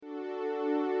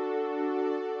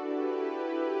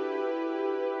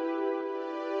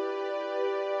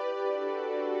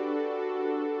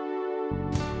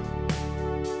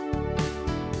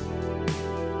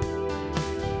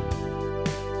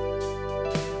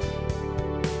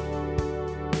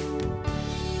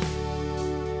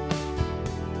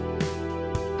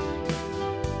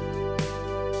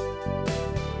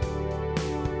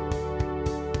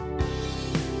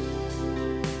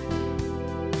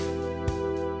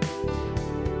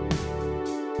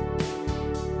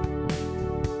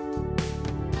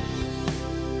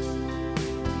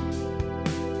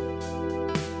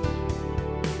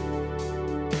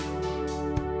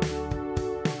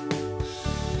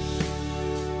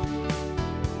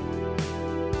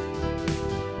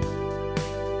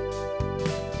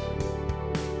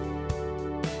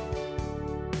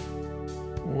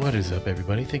What is up,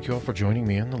 everybody? Thank you all for joining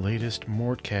me on the latest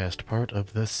Mortcast, part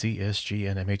of the CSG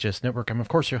and MHS network. I'm, of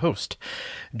course, your host,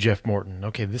 Jeff Morton.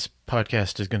 Okay, this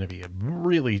podcast is going to be a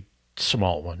really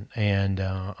small one, and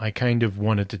I kind of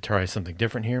wanted to try something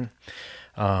different here.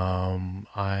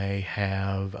 I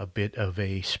have a bit of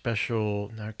a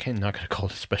special, I'm not going to call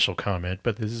it a special comment,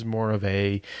 but this is more of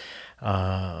a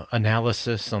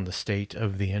analysis on the state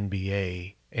of the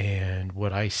NBA and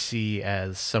what I see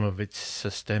as some of its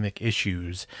systemic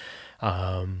issues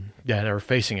that are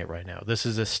facing it right now. This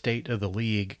is a state of the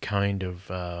league kind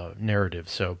of narrative.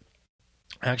 So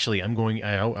actually,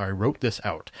 I wrote this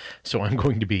out, so I'm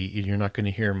going to be, you're not going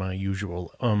to hear my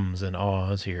usual ums and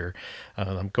ahs here.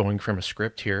 I'm going from a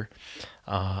script here,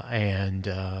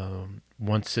 and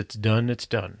once it's done, it's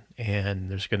done. And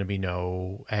there's going to be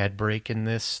no ad break in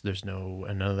this. There's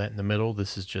none of that in the middle.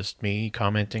 This is just me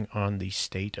commenting on the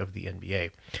state of the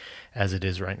NBA as it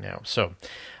is right now. So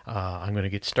I'm going to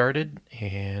get started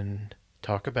and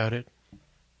talk about it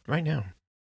right now.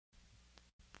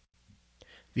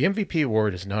 The MVP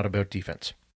award is not about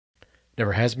defense.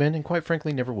 Never has been, and quite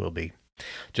frankly, never will be.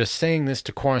 Just saying this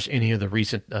to quash any of the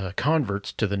recent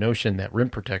converts to the notion that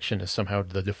rim protection is somehow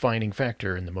the defining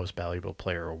factor in the most valuable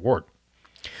player award.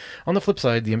 On the flip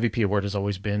side, the MVP award has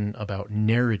always been about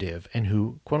narrative and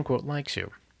who, quote-unquote, likes you.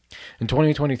 In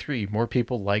 2023, more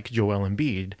people like Joel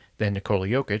Embiid than Nikola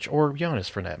Jokic or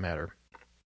Giannis for that matter.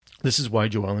 This is why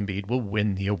Joel Embiid will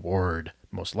win the award,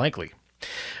 most likely.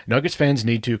 Nuggets fans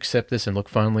need to accept this and look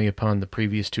fondly upon the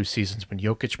previous 2 seasons when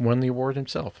Jokic won the award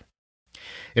himself.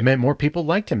 It meant more people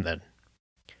liked him then.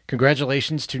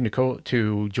 Congratulations to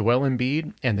Joel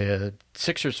Embiid and the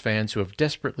Sixers fans who have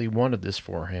desperately wanted this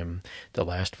for him the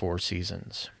last 4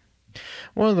 seasons.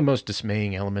 One of the most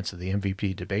dismaying elements of the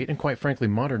MVP debate, and quite frankly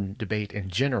modern debate in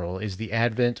general, is the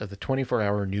advent of the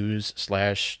 24-hour news /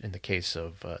 in the case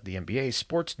of the NBA,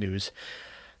 sports news,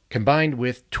 combined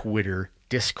with Twitter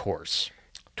discourse.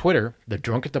 Twitter, the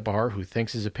drunk at the bar who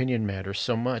thinks his opinion matters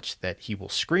so much that he will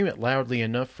scream it loudly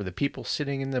enough for the people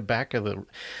sitting in the back of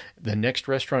the next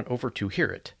restaurant over to hear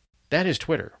it. That is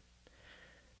Twitter.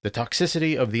 The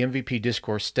toxicity of the MVP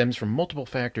discourse stems from multiple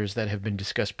factors that have been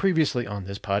discussed previously on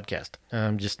this podcast.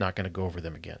 I'm just not going to go over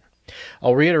them again.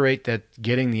 I'll reiterate that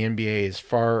getting the NBA as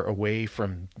far away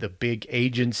from the big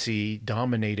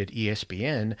agency-dominated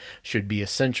ESPN should be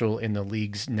essential in the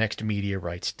league's next media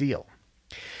rights deal.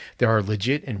 There are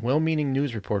legit and well-meaning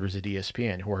news reporters at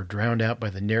ESPN who are drowned out by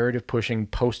the narrative-pushing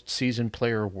post-season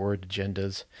player award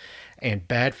agendas and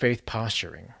bad faith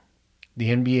posturing. The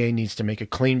NBA needs to make a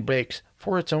clean break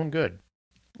for its own good.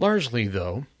 Largely,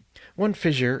 though, one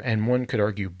fissure, and one could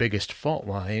argue biggest fault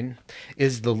line,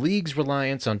 is the league's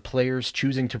reliance on players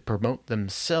choosing to promote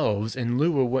themselves in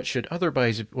lieu of what should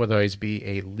otherwise be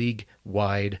a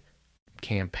league-wide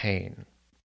campaign.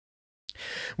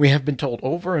 We have been told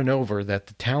over and over that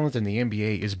the talent in the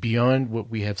NBA is beyond what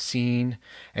we have seen,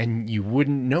 and you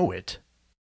wouldn't know it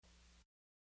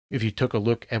if you took a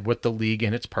look at what the league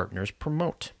and its partners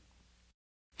promote.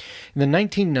 In the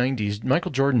 1990s,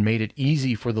 Michael Jordan made it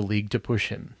easy for the league to push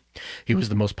him. He was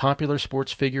the most popular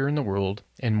sports figure in the world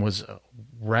and was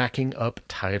racking up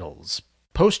titles.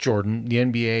 Post-Jordan, the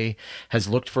NBA has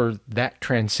looked for that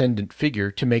transcendent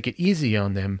figure to make it easy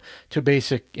on them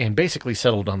basically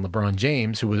settled on LeBron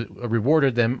James, who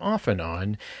rewarded them off and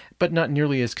on, but not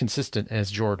nearly as consistent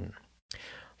as Jordan.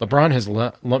 LeBron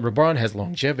has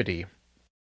longevity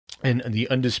and the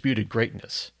undisputed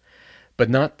greatness, but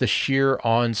not the sheer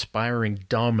awe-inspiring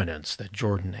dominance that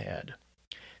Jordan had.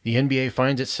 The NBA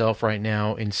finds itself right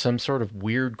now in some sort of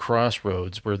weird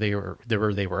crossroads where they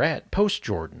were at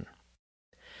post-Jordan.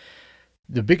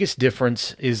 The biggest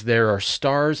difference is there are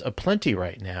stars aplenty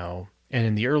right now, and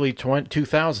in the early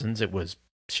 2000s it was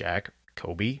Shaq,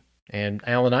 Kobe, and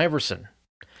Allen Iverson.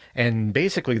 And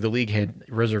basically the league had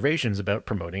reservations about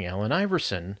promoting Allen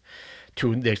Iverson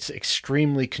to this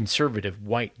extremely conservative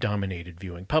white-dominated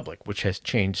viewing public, which has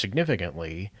changed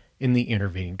significantly in the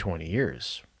intervening 20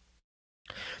 years.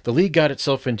 The league got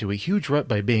itself into a huge rut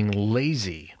by being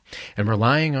lazy and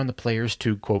relying on the players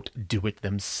to, quote, do it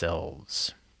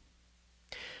themselves.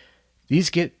 These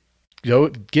get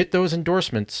those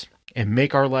endorsements and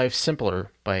make our lives simpler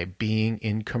by being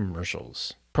in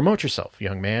commercials. Promote yourself,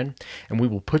 young man, and we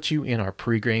will put you in our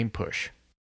pre-game push.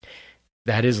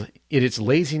 It is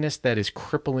laziness that is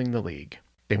crippling the league.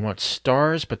 They want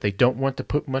stars, but they don't want to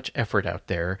put much effort out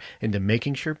there into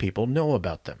making sure people know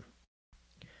about them.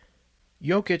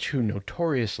 Jokic, who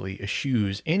notoriously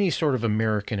eschews any sort of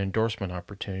American endorsement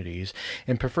opportunities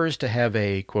and prefers to have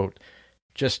a, quote,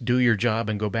 just do your job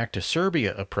and go back to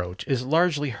Serbia approach, is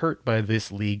largely hurt by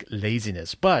this league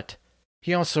laziness. But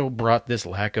he also brought this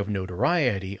lack of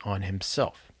notoriety on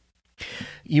himself.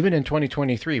 Even in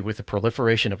 2023, with the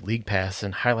proliferation of League Pass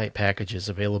and highlight packages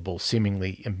available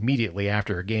seemingly immediately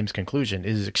after a game's conclusion,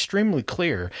 it is extremely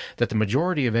clear that the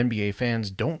majority of NBA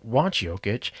fans don't watch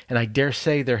Jokic, and I dare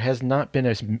say there has not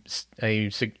been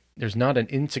there's not an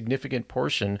insignificant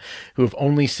portion who have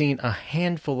only seen a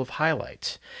handful of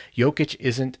highlights. Jokic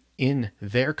isn't in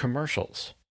their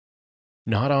commercials,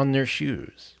 not on their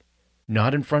shoes,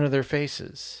 not in front of their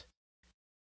faces,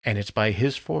 and it's by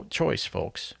his choice,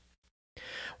 folks.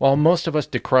 While most of us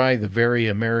decry the very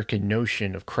American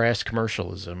notion of crass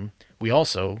commercialism, we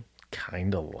also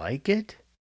kind of like it.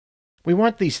 We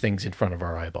want these things in front of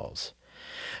our eyeballs.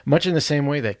 Much in the same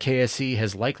way that KSE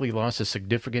has likely lost a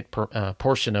significant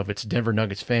portion of its Denver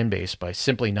Nuggets fan base by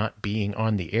simply not being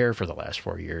on the air for the last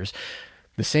 4 years,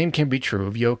 the same can be true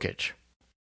of Jokic.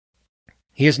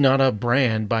 He is not a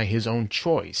brand by his own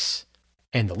choice,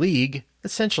 and the league,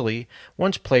 essentially,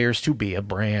 wants players to be a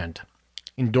brand.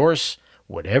 Endorse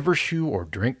whatever shoe or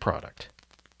drink product.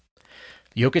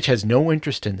 Jokic has no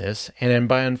interest in this, and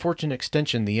by unfortunate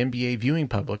extension, the NBA viewing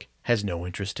public has no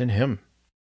interest in him.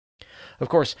 Of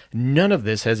course, none of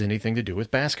this has anything to do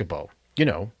with basketball. You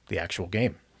know, the actual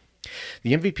game.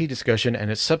 The MVP discussion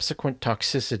and its subsequent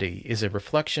toxicity is a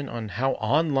reflection on how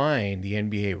online the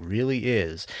NBA really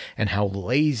is and how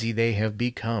lazy they have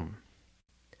become.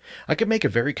 I could make a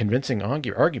very convincing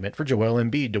argument for Joel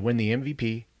Embiid to win the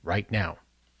MVP right now.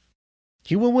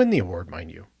 He will win the award,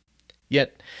 mind you.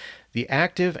 Yet, the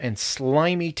active and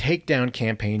slimy takedown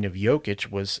campaign of Jokic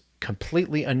was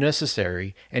completely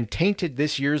unnecessary and tainted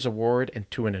this year's award and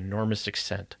to an enormous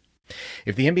extent.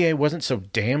 If the NBA wasn't so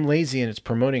damn lazy in its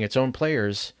promoting its own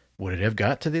players, would it have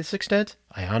got to this extent?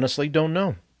 I honestly don't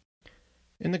know.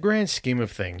 In the grand scheme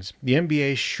of things, the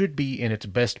NBA should be in its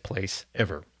best place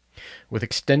ever, with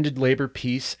extended labor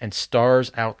peace and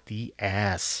stars out the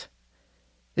ass.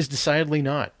 It's decidedly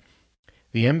not.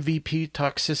 The MVP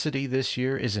toxicity this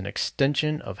year is an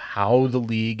extension of how the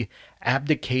league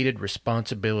abdicated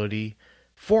responsibility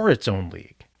for its own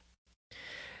league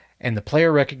and the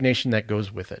player recognition that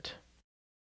goes with it.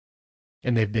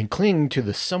 And they've been clinging to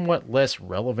the somewhat less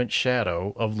relevant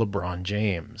shadow of LeBron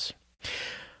James.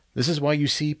 This is why you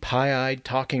see pie-eyed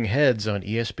talking heads on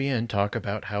ESPN talk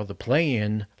about how the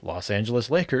play-in Los Angeles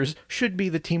Lakers should be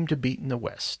the team to beat in the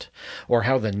West, or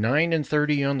how the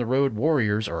 9-30 on the road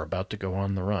Warriors are about to go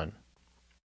on the run.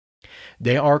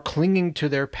 They are clinging to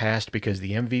their past because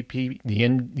the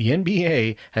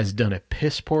NBA has done a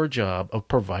piss-poor job of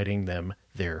providing them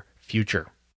their future.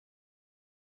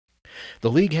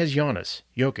 The league has Giannis,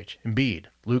 Jokic, Embiid,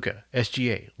 Luka,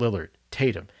 SGA, Lillard,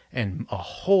 Tatum, and a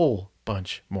whole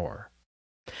bunch more.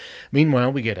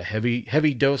 Meanwhile, we get a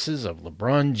heavy doses of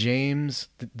LeBron James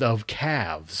of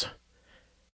Cavs.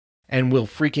 And will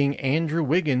freaking Andrew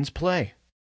Wiggins play?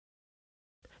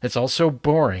 It's all so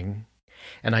boring,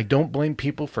 and I don't blame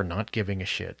people for not giving a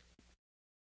shit.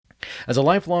 As a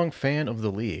lifelong fan of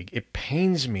the league, it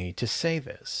pains me to say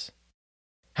this.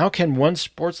 How can one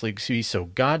sports league be so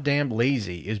goddamn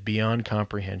lazy is beyond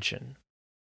comprehension.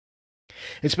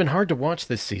 It's been hard to watch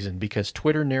this season because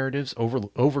Twitter narratives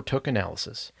overtook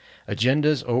analysis,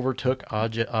 agendas overtook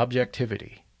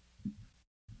objectivity,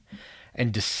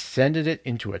 and descended it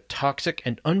into a toxic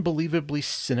and unbelievably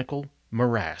cynical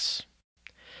morass.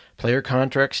 Player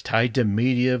contracts tied to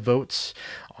media votes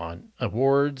on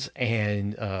awards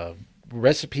and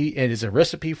it is a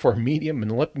recipe for media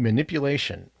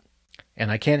manipulation. And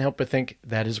I can't help but think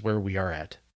that is where we are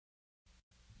at.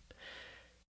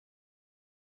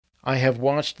 I have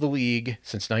watched the league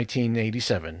since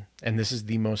 1987, and this is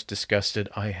the most disgusted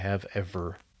I have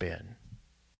ever been.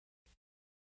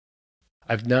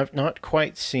 I've not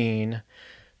quite seen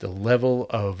the level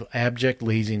of abject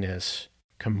laziness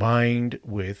combined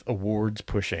with awards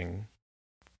pushing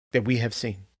that we have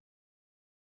seen.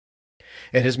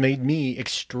 It has made me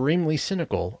extremely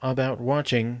cynical about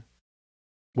watching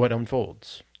what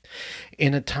unfolds.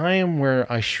 In a time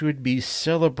where I should be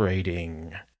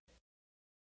celebrating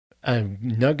a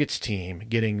Nuggets team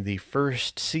getting the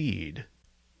first seed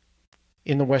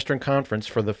in the Western Conference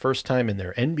for the first time in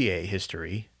their NBA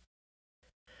history,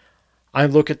 I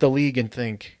look at the league and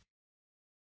think,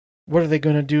 what are they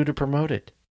going to do to promote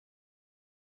it?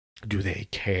 Do they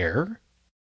care?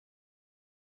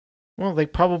 Well, they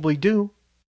probably do.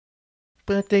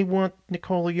 But they want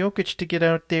Nikola Jokic to get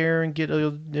out there and get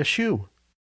a shoe.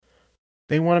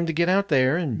 They want him to get out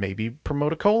there and maybe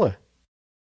promote a cola.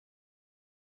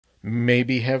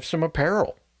 Maybe have some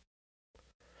apparel.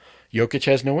 Jokic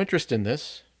has no interest in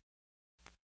this.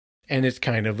 And it's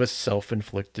kind of a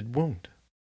self-inflicted wound.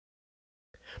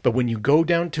 But when you go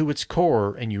down to its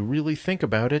core and you really think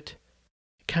about it,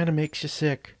 it kind of makes you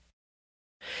sick.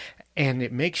 And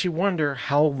it makes you wonder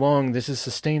how long this is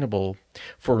sustainable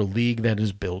for a league that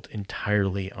is built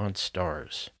entirely on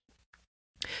stars.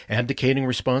 Abdicating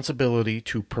responsibility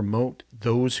to promote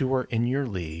those who are in your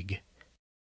league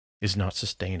is not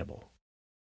sustainable.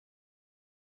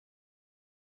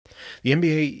 The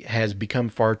NBA has become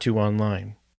far too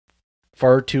online,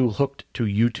 far too hooked to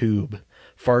YouTube,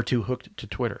 far too hooked to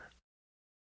Twitter.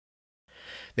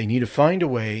 They need to find a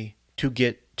way to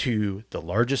get to the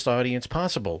largest audience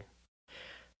possible,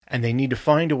 and they need to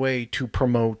find a way to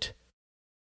promote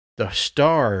the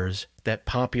stars that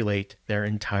populate their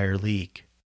entire league.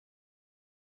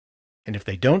 And if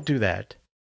they don't do that,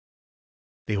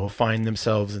 they will find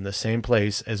themselves in the same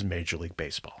place as Major League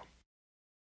Baseball.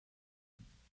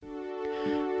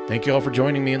 Thank you all for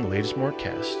joining me in the latest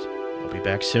Mortcast. I'll be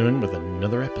back soon with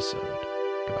another episode.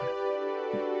 Goodbye.